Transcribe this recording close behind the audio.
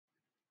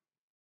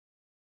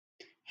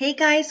Hey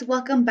guys,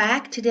 welcome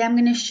back. Today I'm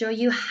going to show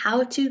you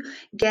how to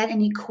get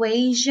an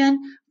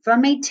equation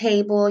from a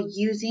table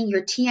using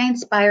your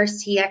Ti-Nspire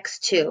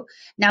CX II.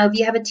 Now, if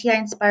you have a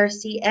Ti-Nspire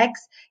CX,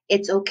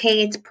 it's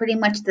okay. It's pretty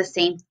much the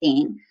same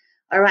thing.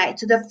 All right,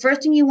 so the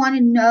first thing you want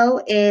to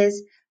know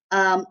is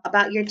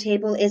about your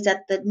table is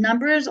that the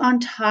numbers on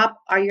top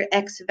are your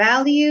X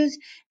values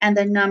and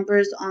the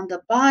numbers on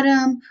the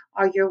bottom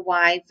are your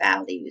Y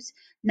values.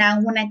 Now,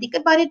 when I think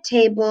about a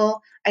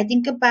table, I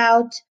think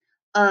about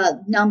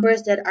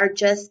numbers that are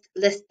just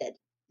listed.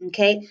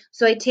 Okay,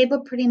 so a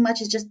table pretty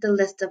much is just the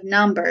list of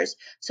numbers.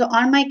 So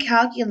on my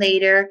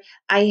calculator,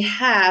 I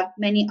have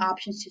many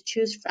options to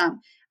choose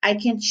from. I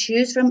can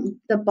choose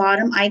from the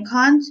bottom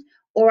icons,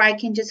 or I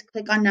can just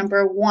click on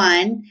number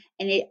 1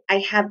 and I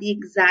have the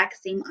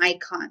exact same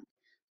icon.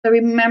 So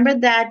remember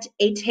that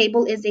a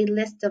table is a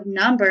list of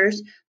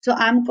numbers. So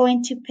I'm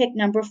going to pick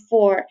number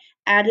 4,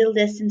 add a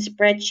list in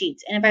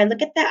spreadsheets. And if I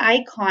look at the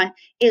icon,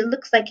 it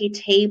looks like a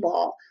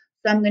table.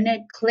 So I'm going to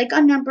click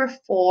on number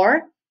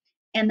 4,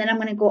 and then I'm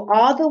going to go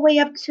all the way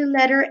up to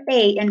letter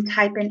A and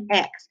type in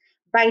X.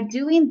 By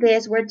doing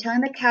this, we're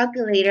telling the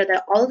calculator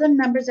that all of the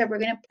numbers that we're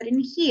going to put in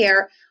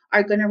here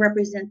are going to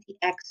represent the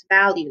X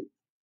value.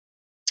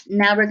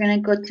 Now we're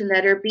going to go to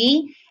letter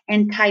B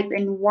and type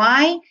in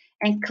Y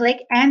and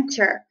click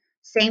enter.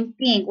 Same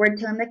thing, we're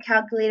telling the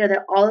calculator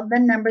that all of the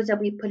numbers that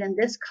we put in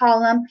this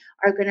column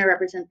are going to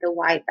represent the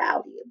Y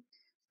value.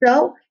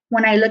 So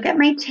when I look at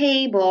my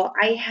table,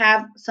 I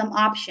have some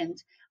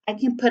options. I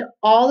can put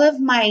all of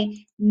my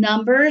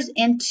numbers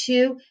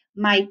into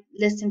my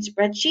list in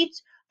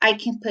spreadsheets. I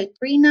can put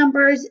 3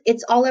 numbers.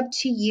 It's all up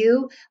to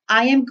you.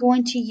 I am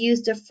going to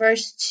use the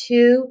first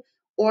 2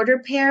 order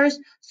pairs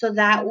so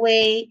that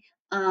way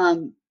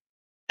I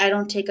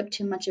don't take up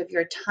too much of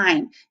your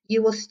time.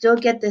 You will still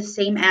get the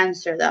same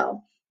answer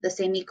though, the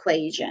same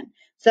equation.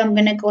 So I'm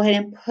going to go ahead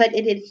and put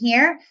it in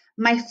here.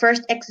 My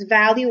first X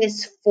value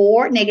is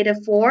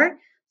negative 4.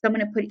 So I'm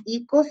going to put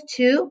equals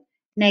to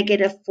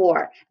negative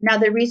 4. Now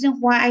the reason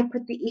why I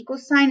put the equal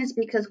sign is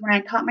because when I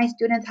taught my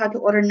students how to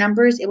order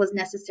numbers, it was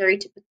necessary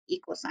to put the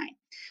equal sign.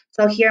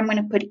 So here I'm going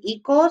to put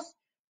equals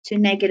to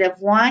negative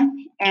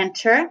 1,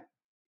 enter.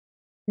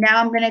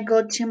 Now I'm going to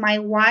go to my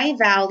Y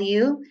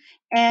value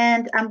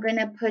and I'm going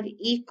to put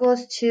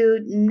equals to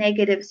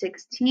negative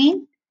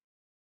 16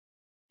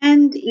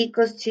 and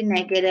equals to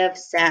negative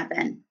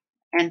 7,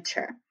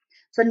 enter.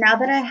 So now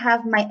that I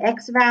have my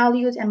X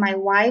values and my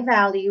Y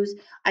values,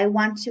 I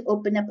want to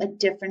open up a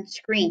different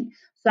screen.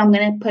 So I'm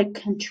going to put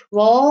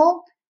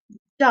Control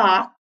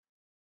Doc,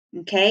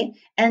 okay?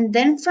 And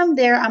then from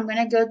there, I'm going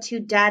to go to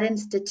Data and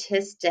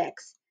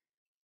Statistics.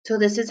 So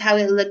this is how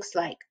it looks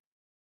like.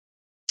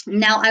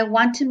 Now I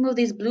want to move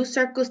these blue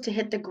circles to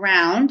hit the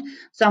ground.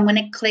 So I'm going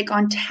to click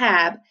on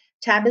Tab.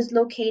 Tab is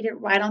located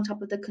right on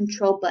top of the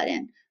Control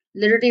button,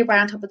 literally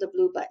right on top of the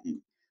blue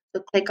button.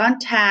 So click on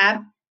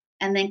Tab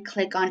and then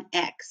click on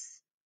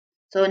X.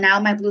 So now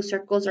my blue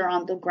circles are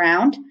on the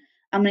ground.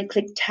 I'm going to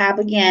click Tab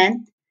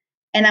again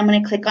and I'm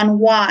going to click on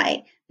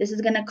Y. This is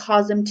going to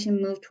cause them to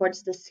move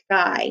towards the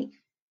sky.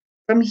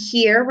 From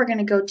here, we're going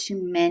to go to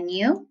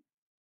Menu.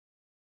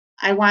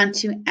 I want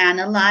to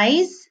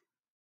Analyze.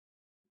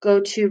 Go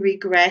to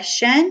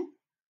Regression.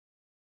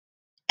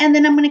 And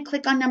then I'm going to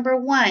click on number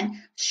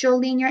 1, show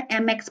linear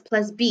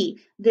mx+b.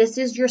 This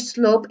is your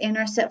slope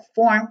intercept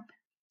form.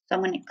 So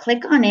I'm going to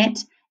click on it.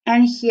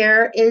 And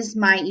here is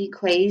my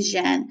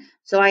equation.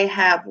 So I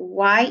have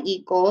y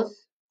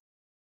equals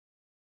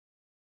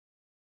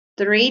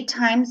 3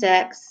 times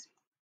x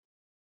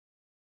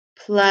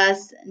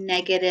plus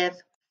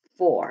negative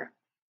 4.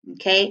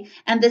 Okay,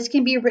 and this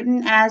can be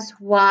written as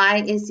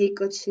y is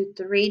equal to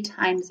 3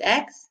 times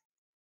x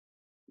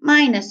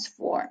minus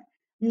 4.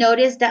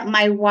 Notice that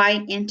my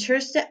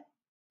y-intercept,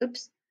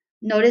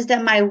 notice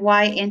that my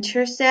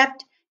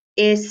y-intercept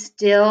is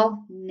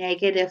still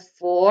negative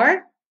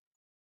 4.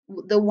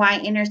 The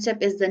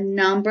y-intercept is the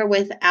number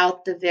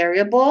without the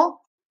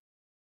variable,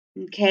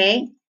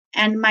 okay?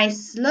 And my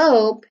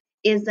slope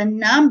is the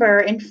number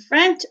in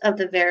front of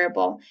the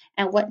variable.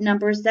 And what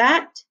number is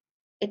that?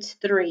 It's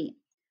 3.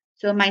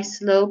 So my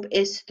slope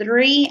is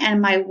 3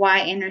 and my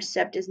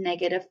y-intercept is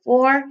negative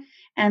 4.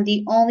 And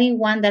the only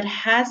one that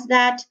has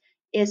that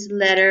is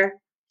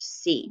letter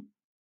C.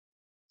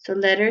 So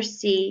letter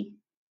C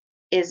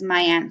is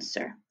my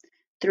answer,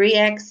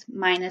 3x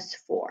minus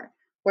 4,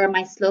 where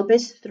my slope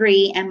is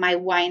 3 and my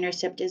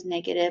y-intercept is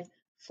negative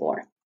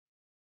 4.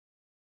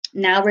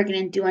 Now we're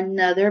going to do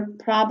another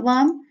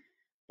problem.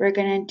 We're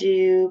going to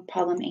do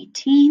problem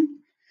 18.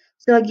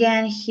 So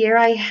again, here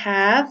I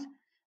have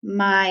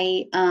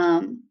my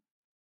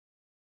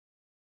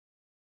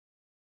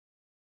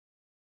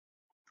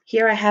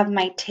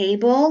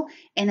table,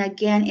 and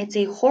again, it's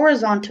a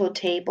horizontal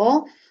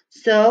table.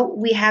 So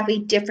we have a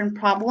different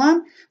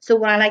problem. So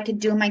what I like to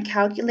do in my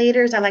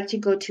calculator is I like to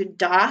go to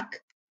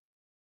Doc,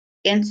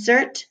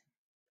 Insert,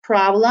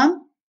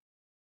 Problem,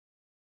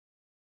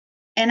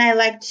 and I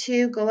like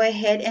to go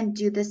ahead and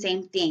do the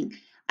same thing.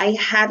 I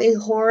have a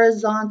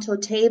horizontal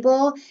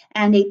table,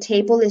 and a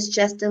table is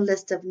just a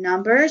list of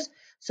numbers.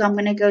 So I'm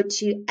going to go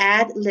to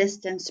Add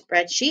List and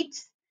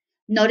Spreadsheets.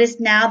 Notice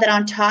now that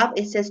on top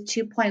it says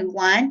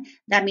 2.1.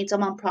 That means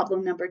I'm on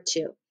problem number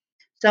 2.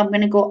 So I'm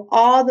going to go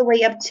all the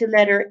way up to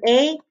letter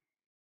A,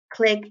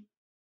 click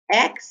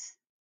X,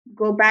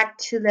 go back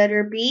to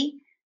letter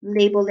B,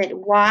 label it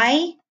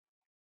Y,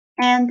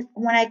 and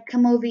when I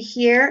come over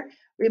here,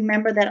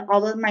 remember that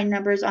all of my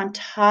numbers on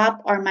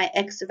top are my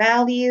X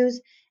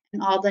values,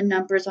 and all the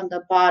numbers on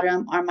the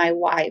bottom are my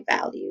Y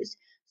values.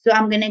 So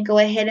I'm going to go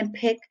ahead and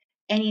pick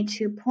any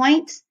 2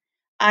 points.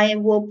 I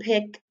will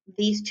pick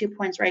these 2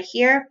 points right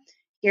here.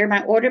 Here are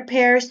my order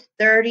pairs,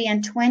 30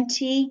 and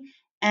 20,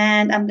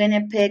 and I'm going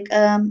to pick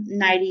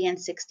 90 and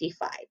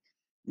 65.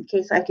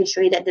 Okay, so I can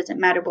show you that it doesn't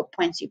matter what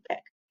points you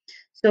pick.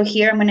 So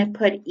here I'm going to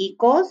put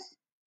equals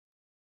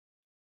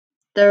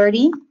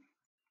 30,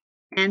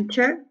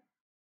 enter,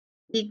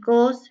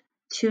 equals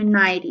to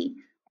 90.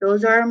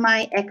 Those are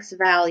my X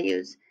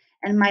values.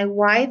 And my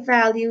Y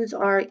values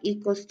are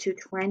equals to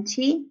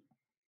 20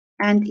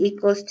 and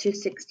equals to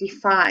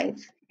 65.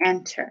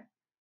 Enter.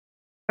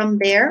 From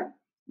there,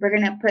 we're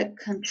going to put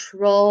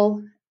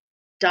Control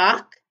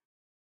Doc.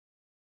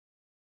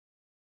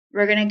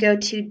 We're going to go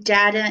to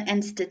Data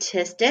and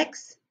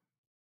Statistics.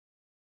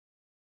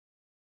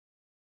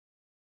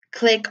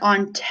 Click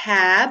on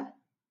Tab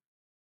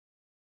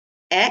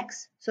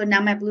X. So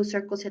now my blue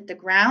circles hit the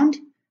ground.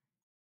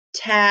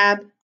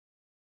 Tab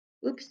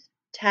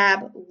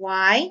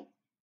Y.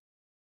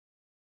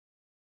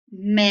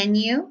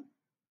 Menu.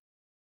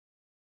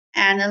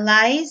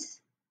 Analyze.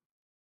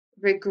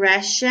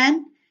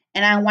 Regression,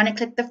 and I want to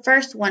click the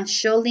first one,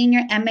 show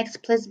linear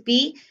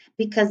mx+b,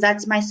 because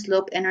that's my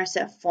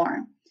slope-intercept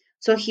form.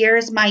 So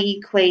here's my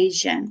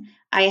equation.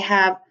 I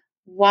have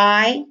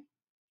y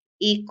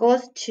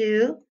equals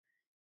to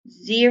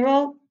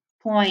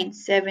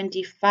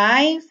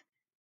 0.75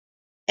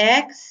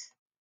 x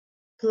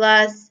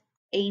plus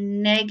a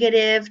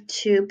negative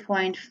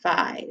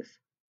 2.5.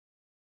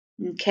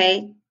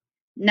 Okay,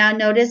 now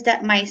notice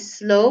that my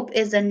slope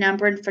is a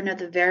number in front of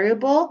the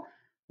variable,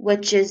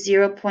 which is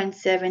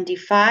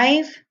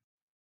 0.75.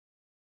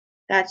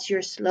 That's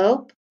your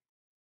slope.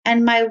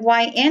 And my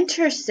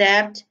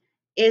y-intercept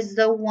is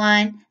the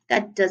one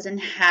that doesn't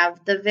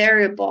have the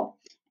variable,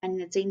 and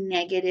it's a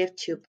negative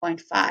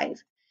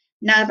 2.5.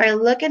 Now, if I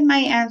look at my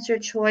answer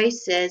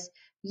choices,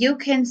 you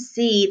can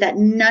see that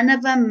none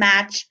of them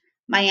match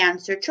my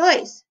answer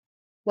choice,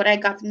 what I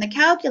got from the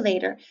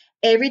calculator.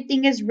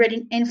 Everything is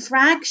written in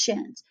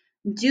fractions.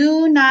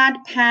 Do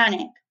not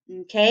panic,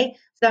 okay?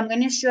 So I'm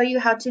going to show you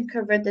how to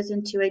convert this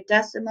into a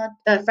decimal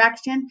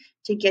fraction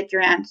to get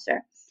your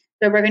answer.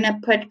 So we're going to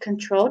put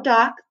Control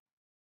Doc,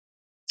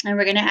 and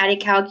we're going to add a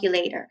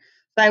calculator.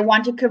 So I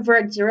want to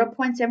convert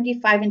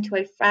 0.75 into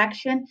a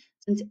fraction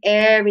since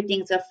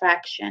everything's a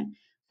fraction.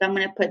 So I'm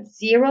going to put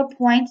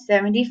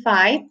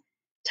 0.75,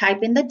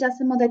 type in the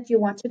decimal that you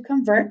want to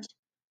convert,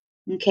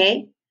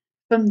 okay?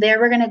 From there,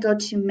 we're going to go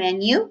to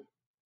Menu.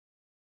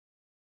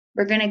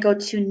 We're going to go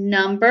to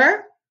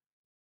Number,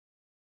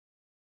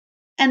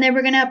 and then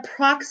we're going to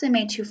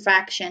approximate to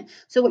fraction.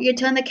 So what you're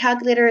telling the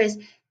calculator is,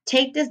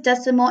 take this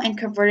decimal and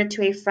convert it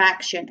to a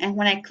fraction. And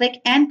when I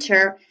click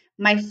Enter,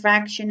 my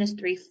fraction is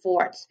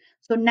 3/4.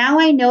 So now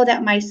I know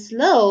that my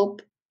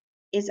slope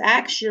is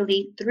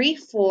actually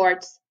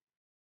 3/4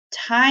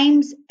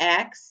 times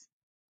x,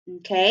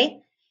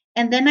 okay?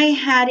 And then I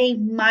had a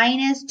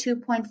minus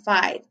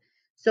 2.5.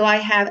 So I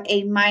have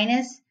a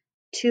minus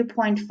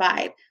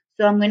 2.5.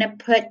 So I'm going to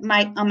put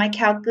on my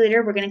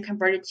calculator, we're going to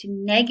convert it to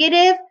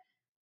negative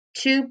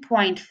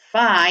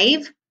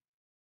 2.5.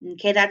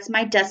 Okay, that's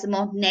my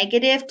decimal.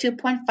 Negative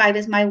 2.5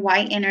 is my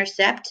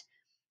y-intercept.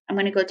 I'm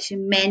going to go to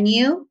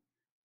Menu,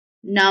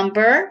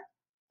 Number,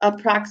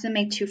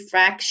 Approximate to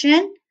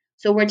Fraction.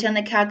 So we're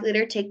telling the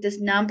calculator, take this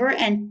number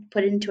and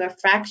put it into a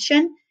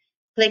fraction.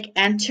 Click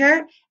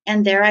Enter,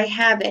 and there I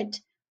have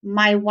it.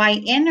 My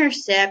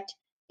y-intercept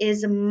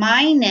is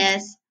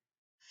minus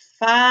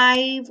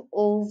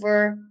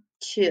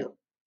 5/2.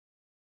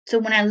 So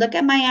when I look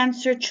at my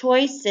answer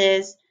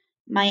choices,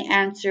 my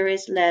answer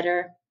is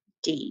letter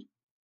D.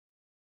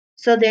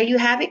 So there you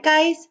have it,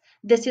 guys.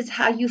 This is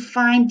how you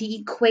find the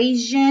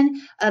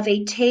equation of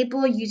a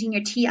table using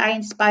your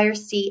Ti-Nspire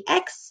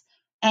CX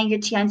and your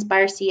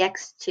Ti-Nspire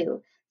CX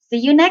II. See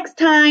you next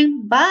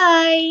time.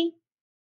 Bye.